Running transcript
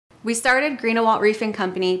We started Greenawalt Roofing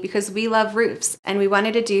Company because we love roofs and we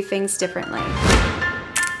wanted to do things differently.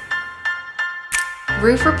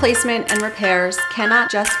 Roof replacement and repairs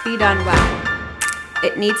cannot just be done well.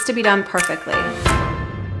 It needs to be done perfectly.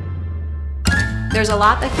 There's a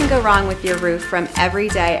lot that can go wrong with your roof from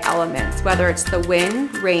everyday elements, whether it's the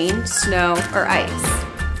wind, rain, snow, or ice.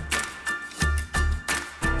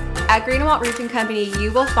 At Greenawalt Roofing Company,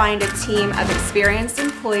 you will find a team of experienced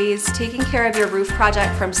employees taking care of your roof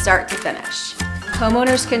project from start to finish.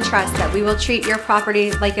 Homeowners can trust that we will treat your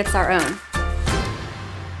property like it's our own.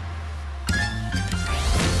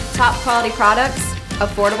 Top quality products,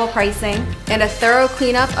 affordable pricing, and a thorough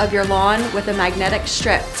cleanup of your lawn with a magnetic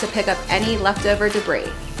strip to pick up any leftover debris.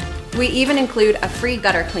 We even include a free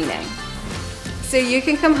gutter cleaning. So you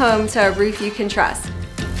can come home to a roof you can trust.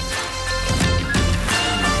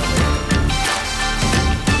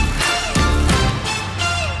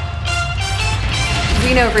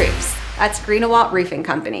 We know roofs. That's Greenawalt Roofing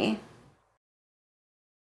Company.